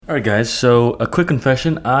Alright guys, so a quick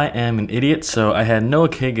confession, I am an idiot, so I had Noah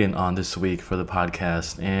Kagan on this week for the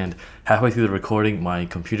podcast, and halfway through the recording my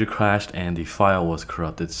computer crashed and the file was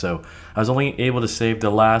corrupted, so I was only able to save the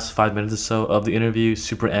last 5 minutes or so of the interview.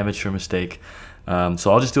 Super amateur mistake.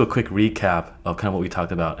 So I'll just do a quick recap of kind of what we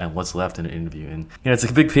talked about and what's left in the interview. And it's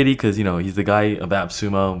a big pity because he's the guy of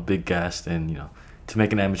AppSumo, big guest, and to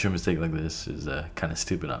make an amateur mistake like this is kind of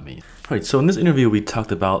stupid on me. Alright, so in this interview we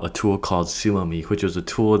talked about a tool called SumoMe, which was a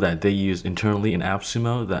tool that they use internally in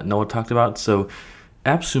AppSumo that Noah talked about. So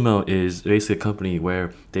AppSumo is basically a company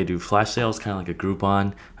where they do flash sales, kind of like a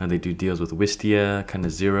Groupon, and they do deals with Wistia, kind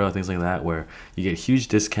of Zero, things like that, where you get huge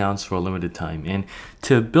discounts for a limited time. And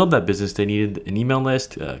to build that business, they needed an email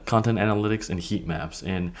list, content analytics, and heat maps.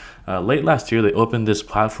 And late last year, they opened this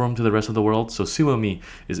platform to the rest of the world. So SumoMe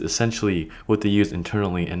is essentially what they use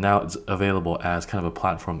internally, and now it's available as kind of a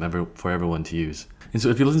platform for everyone to use. And so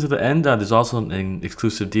if you listen to the end, there's also an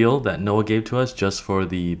exclusive deal that Noah gave to us just for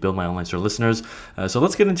the Build My Online Store listeners. So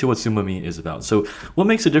let's get into what SumoMe is about. So what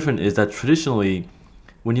makes it different is that traditionally,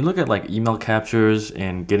 when you look at like email captures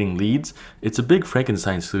and getting leads, it's a big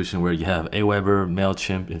Frankenstein solution where you have Aweber,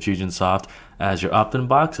 MailChimp, Infusionsoft as your opt-in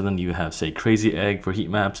box, and then you have, say, Crazy Egg for heat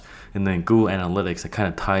maps, and then Google Analytics that kind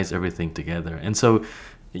of ties everything together. And so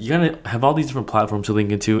you're going to have all these different platforms to link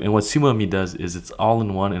into, and what SumoMe does is it's all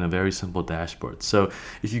in one in a very simple dashboard. So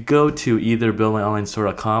if you go to either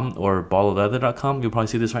buildmyonlinestore.com or ballofleather.com, you'll probably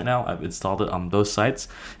see this right now. I've installed it on both sites,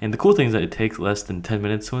 and the cool thing is that it takes less than 10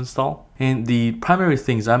 minutes to install. And the primary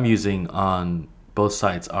things I'm using on both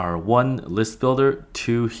sites are 1, list builder,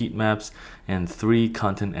 2, heat maps, and 3,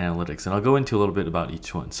 content analytics. And I'll go into a little bit about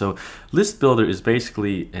each one. So list builder is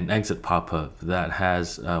basically an exit pop-up that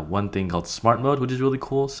has one thing called smart mode, which is really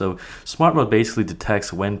cool. So smart mode basically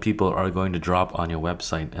detects when people are going to drop on your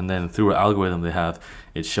website, and then through an algorithm they have,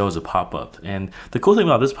 it shows a pop-up. And the cool thing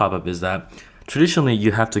about this pop-up is that traditionally,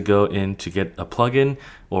 you have to go in to get a plugin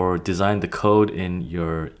or design the code in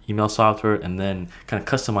your email software and then kind of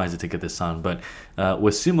customize it to get this on. But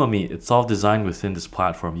with SumoMe, it's all designed within this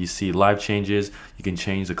platform. You see live changes, you can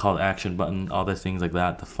change the call to action button, all the things like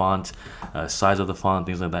that, the font, size of the font,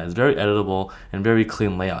 things like that. It's very editable and very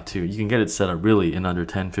clean layout too. You can get it set up really in under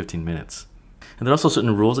 10-15 minutes. And there are also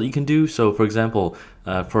certain rules that you can do. So for example,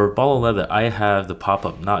 for Ball of Leather, I have the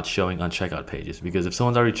pop-up not showing on checkout pages, because if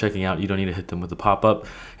someone's already checking out, you don't need to hit them with the pop-up.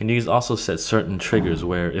 And you can also set certain triggers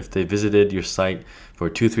where if they visited your site for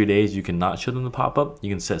 2-3 days, you can not show them the pop-up. You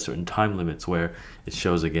can set certain time limits where it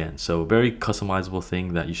shows again. So very customizable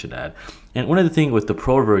thing that you should add. And one of the things with the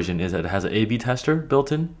Pro version is that it has an A/B tester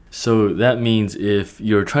built in. So that means if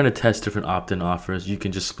you're trying to test different opt-in offers, you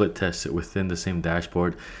can just split test it within the same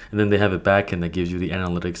dashboard. And then they have a backend that gives you the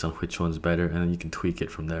analytics on which one's better, and then you can tweak it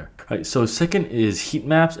from there. All right, so second is heat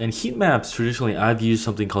maps. And heat maps, traditionally, I've used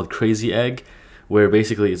something called Crazy Egg, where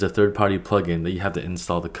basically it's a third-party plugin that you have to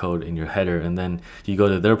install the code in your header, and then you go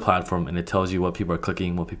to their platform and it tells you what people are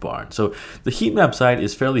clicking, what people aren't. So the heat map side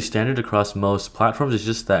is fairly standard across most platforms. It's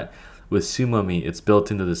just that with SumoMe, it's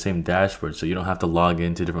built into the same dashboard, so you don't have to log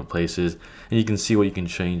into different places, and you can see what you can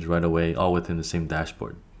change right away, all within the same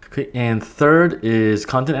dashboard. Okay, and third is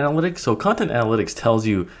content analytics. So content analytics tells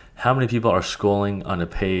you how many people are scrolling on a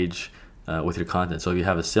page with your content. So if you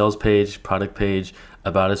have a sales page, product page,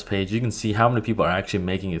 about us page, you can see how many people are actually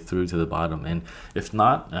making it through to the bottom. And if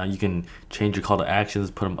not, you can change your call to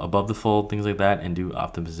actions, put them above the fold, things like that, and do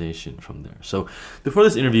optimization from there. So before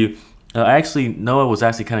this interview, Noah was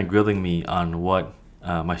actually kind of grilling me on what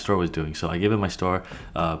my store was doing. So I gave him my store,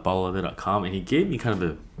 ballofleather.com, and he gave me kind of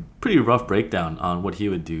a pretty rough breakdown on what he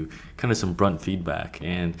would do, kind of some blunt feedback.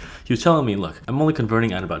 And he was telling me, look, I'm only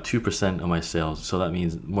converting at about 2% of my sales. So that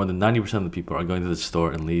means more than 90% of the people are going to the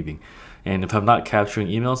store and leaving. And if I'm not capturing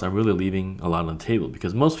emails, I'm really leaving a lot on the table,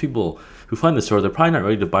 because most people who find the store, they're probably not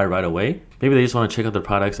ready to buy right away. Maybe they just want to check out the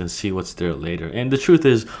products and see what's there later. And the truth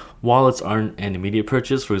is, wallets aren't an immediate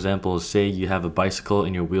purchase. For example, say you have a bicycle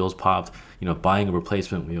and your wheels popped, buying a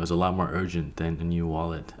replacement wheel is a lot more urgent than a new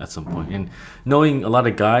wallet at some point. And knowing a lot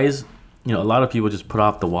of guys, a lot of people just put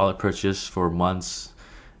off the wallet purchase for months,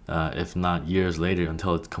 if not years later,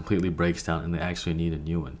 until it completely breaks down and they actually need a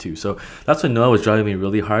new one too. So that's why Noah was driving me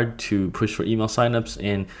really hard to push for email signups.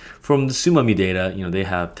 And from the SumoMe data, they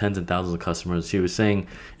have tens and thousands of customers. He was saying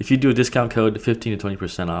if you do a discount code, 15 to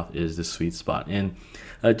 20% off is the sweet spot. And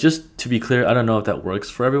just to be clear, I don't know if that works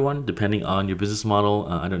for everyone, depending on your business model.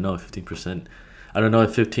 I don't know if 15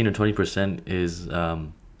 or 20% is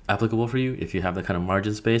applicable for you if you have that kind of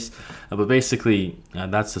margin space. But basically,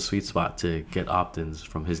 that's the sweet spot to get opt-ins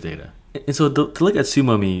from his data. And so to look at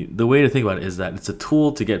SumoMe, the way to think about it is that it's a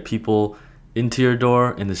tool to get people into your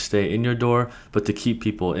door and to stay in your door, but to keep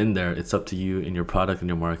people in there, it's up to you and your product and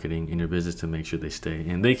your marketing and your business to make sure they stay,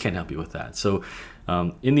 and they can't help you with that. So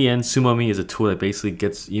in the end, SumoMe is a tool that basically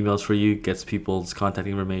gets emails for you, gets people's contact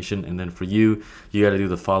information, and then for you, you got to do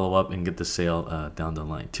the follow-up and get the sale down the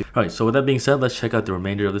line too. All right, so with that being said, let's check out the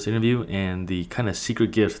remainder of this interview and the kind of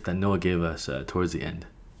secret gift that Noah gave us towards the end.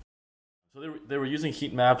 So they were using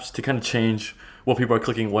heat maps to kind of change what people are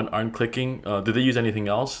clicking, what aren't clicking. Did they use anything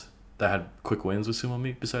else that had quick wins with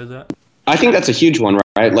SumoMe besides that? I think that's a huge one,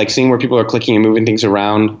 right? Like seeing where people are clicking and moving things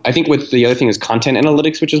around. I think with the other thing is content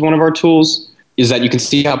analytics, which is one of our tools, is that you can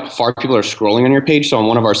see how far people are scrolling on your page. So on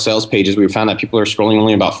one of our sales pages, we found that people are scrolling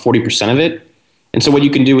only about 40% of it. And so what you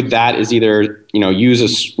can do with that is either, use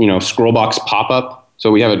a, scroll box pop-up. So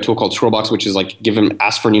we have a tool called Scrollbox, which is like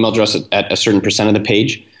ask for an email address at a certain percent of the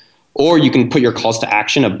page. Or you can put your calls to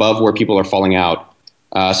action above where people are falling out.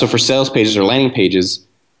 So for sales pages or landing pages,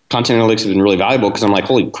 content analytics has been really valuable because I'm like,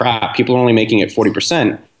 holy crap, people are only making it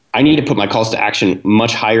 40%. I need to put my calls to action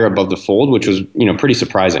much higher above the fold, which was, pretty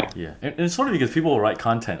surprising. Yeah, and it's funny because people will write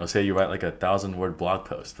content. Or say you write like 1,000-word blog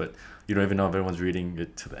post, but you don't even know if everyone's reading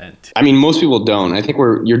it to the end. I mean, most people don't. I think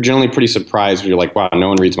you're generally pretty surprised when you're like, wow, no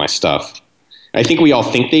one reads my stuff. I think we all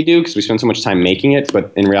think they do because we spend so much time making it,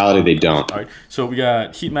 but in reality, they don't. All right, so we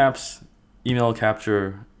got heat maps, email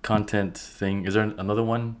capture, content thing. Is there another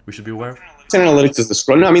one we should be aware of? Analytics is the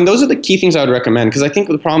scroll. No, I mean, those are the key things I would recommend because I think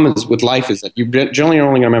the problem is with life is that you generally are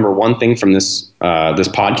only going to remember one thing from this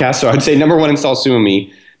podcast. So I would say number one, install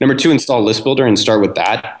SumoMe. Number two, install List Builder and start with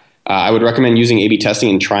that. I would recommend using A/B testing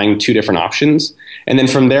and trying 2 different options. And then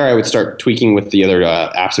from there, I would start tweaking with the other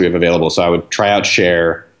apps that we have available. So I would try out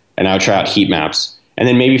Share and I would try out heat maps. And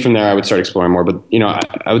then maybe from there, I would start exploring more. But,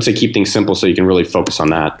 I would say keep things simple so you can really focus on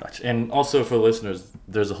that. Gotcha. And also for listeners,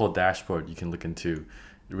 there's a whole dashboard you can look into,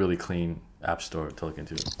 really clean app store to look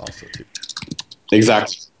into also too.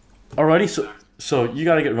 Exactly. Alrighty, so you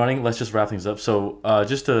got to get running. Let's just wrap things up. So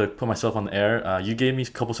just to put myself on the air, you gave me a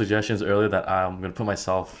couple suggestions earlier that I'm going to put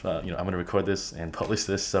myself, I'm going to record this and publish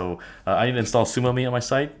this. So I need to install SumoMe on my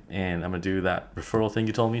site, and I'm going to do that referral thing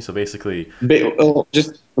you told me. So basically,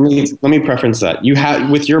 just let me preference that. You have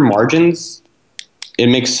with your margins, it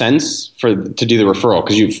makes sense to do the referral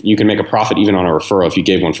because you can make a profit even on a referral if you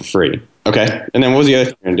gave one for free. Okay, and then what was the other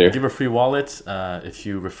thing you're going to do? Give a free wallet if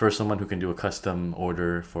you refer someone who can do a custom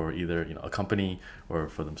order for either a company or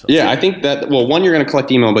for themselves. Yeah, I think that, well, one, you're going to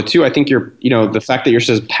collect email, but two, I think the fact that yours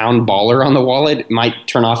says pound baller on the wallet might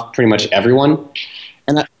turn off pretty much everyone.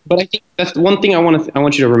 But I think that's the one thing I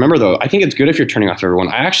want you to remember though. I think it's good if you're turning off everyone.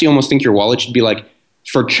 I actually almost think your wallet should be like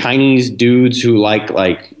for Chinese dudes who like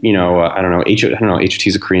I don't know, HOT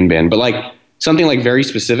is a Korean band, but like something like very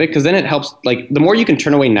specific, because then it helps. Like the more you can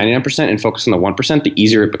turn away 99% and focus on the 1%, the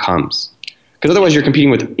easier it becomes. Because otherwise you're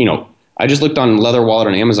competing with, I just looked on Leather Wallet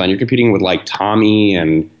on Amazon. You're competing with like Tommy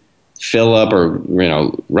and Philip or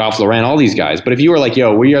Ralph Lauren, all these guys. But if you were like,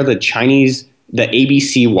 yo, we are the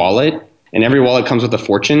ABC wallet, and every wallet comes with a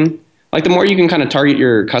fortune. Like the more you can kind of target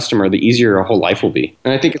your customer, the easier your whole life will be.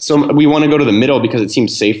 And I think we want to go to the middle because it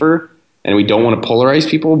seems safer. And we don't want to polarize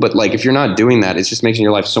people, but like if you're not doing that, it's just making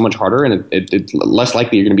your life so much harder, and it's less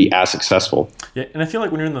likely you're going to be as successful. Yeah, and I feel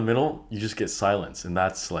like when you're in the middle, you just get silence, and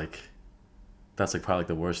that's probably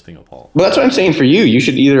the worst thing of all. Well, that's what I'm saying for you. You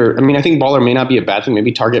should I think baller may not be a bad thing.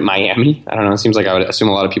 Maybe target Miami. I don't know. It seems like I would assume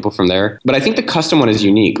a lot of people from there. But I think the custom one is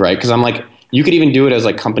unique, right? Because I'm like, you could even do it as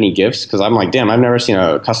like company gifts. Because I'm like, damn, I've never seen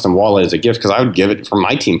a custom wallet as a gift. Because I would give it from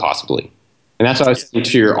my team possibly. And that's what I was saying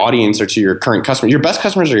to your audience or to your current customers. Your best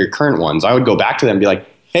customers are your current ones. I would go back to them and be like,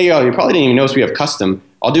 hey, yo, you probably didn't even notice we have custom.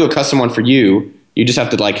 I'll do a custom one for you. You just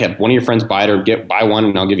have to like have one of your friends buy it or buy one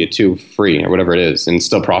and I'll give you 2 free or whatever it is. And it's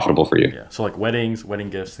still profitable for you. Yeah. So like weddings,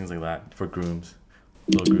 wedding gifts, things like that for grooms.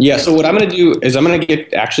 Yeah. So what I'm going to do is I'm going to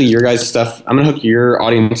get actually your guys' stuff. I'm going to hook your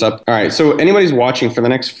audience up. All right. So anybody's watching for the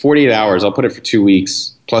next 48 hours, I'll put it for 2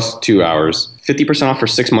 weeks plus 2 hours, 50% off for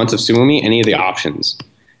 6 months of SumoMe, any of the options.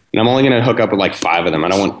 And I'm only going to hook up with like 5 of them. I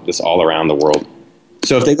don't want this all around the world.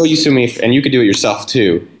 So if they go use SumoMe, and you could do it yourself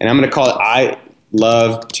too, and I'm going to call it I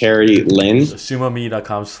Love Terry Lin. So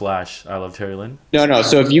SumoMe.com/I Love Terry Lin. No.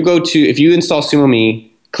 So if you install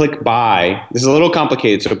SumoMe, click buy. This is a little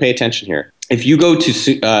complicated, so pay attention here. If you go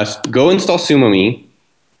install SumoMe,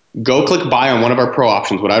 go click buy on one of our pro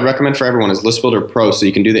options. What I'd recommend for everyone is List Builder Pro, so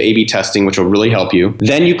you can do the A/B testing, which will really help you.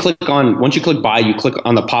 Then once you click buy, you click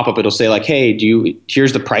on the pop-up. It'll say like, hey,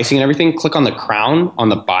 here's the pricing and everything. Click on the crown on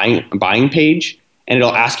the buying page, and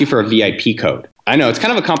it'll ask you for a VIP code. I know it's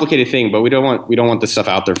kind of a complicated thing, but we don't want this stuff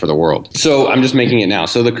out there for the world. So I'm just making it now.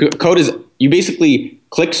 So the code is, you basically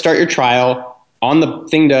click start your trial, on the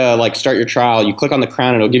thing to like start your trial, you click on the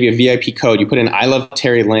crown, it'll give you a VIP code. You put in I love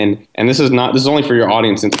Terry Lynn, and this is only for your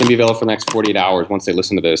audience. It's going to be available for the next 48 hours once they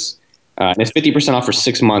listen to this. And it's 50% off for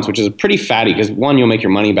 6 months, which is pretty fatty because one, you'll make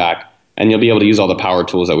your money back, and you'll be able to use all the power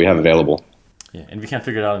tools that we have available. Yeah, and if you can't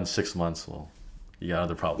figure it out in 6 months, well, you got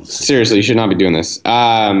other problems. Seriously, you should not be doing this.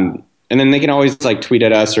 And then they can always like tweet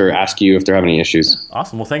at us or ask you if they're having any issues.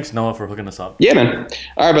 Awesome. Well, thanks, Noah, for hooking us up. Yeah, man.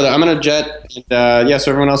 All right, brother. I'm going to jet. And,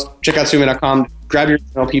 so everyone else, check out Sumi.com. Grab your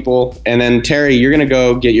email, people. And then, Terry, you're going to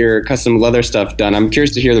go get your custom leather stuff done. I'm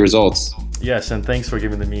curious to hear the results. Yes, and thanks for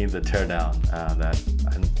giving me the teardown that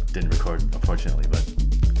I didn't record, unfortunately, but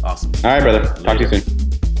awesome. All right, brother. Talk to you soon.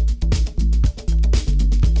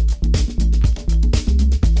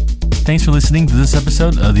 Thanks for listening to this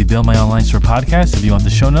episode of the Build My Online Store podcast. If you want the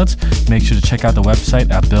show notes, make sure to check out the website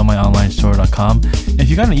at buildmyonlinestore.com. If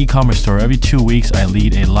you got an e-commerce store, every 2 weeks I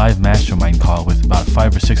lead a live mastermind call with about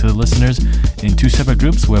 5 or 6 of the listeners in 2 separate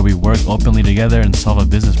groups where we work openly together and solve a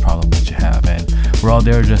business problem that you have. And we're all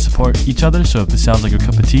there to support each other. So if this sounds like a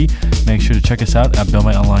cup of tea, make sure to check us out at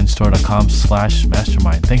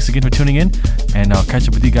buildmyonlinestore.com/mastermind. Thanks again for tuning in, and I'll catch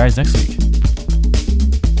up with you guys next week.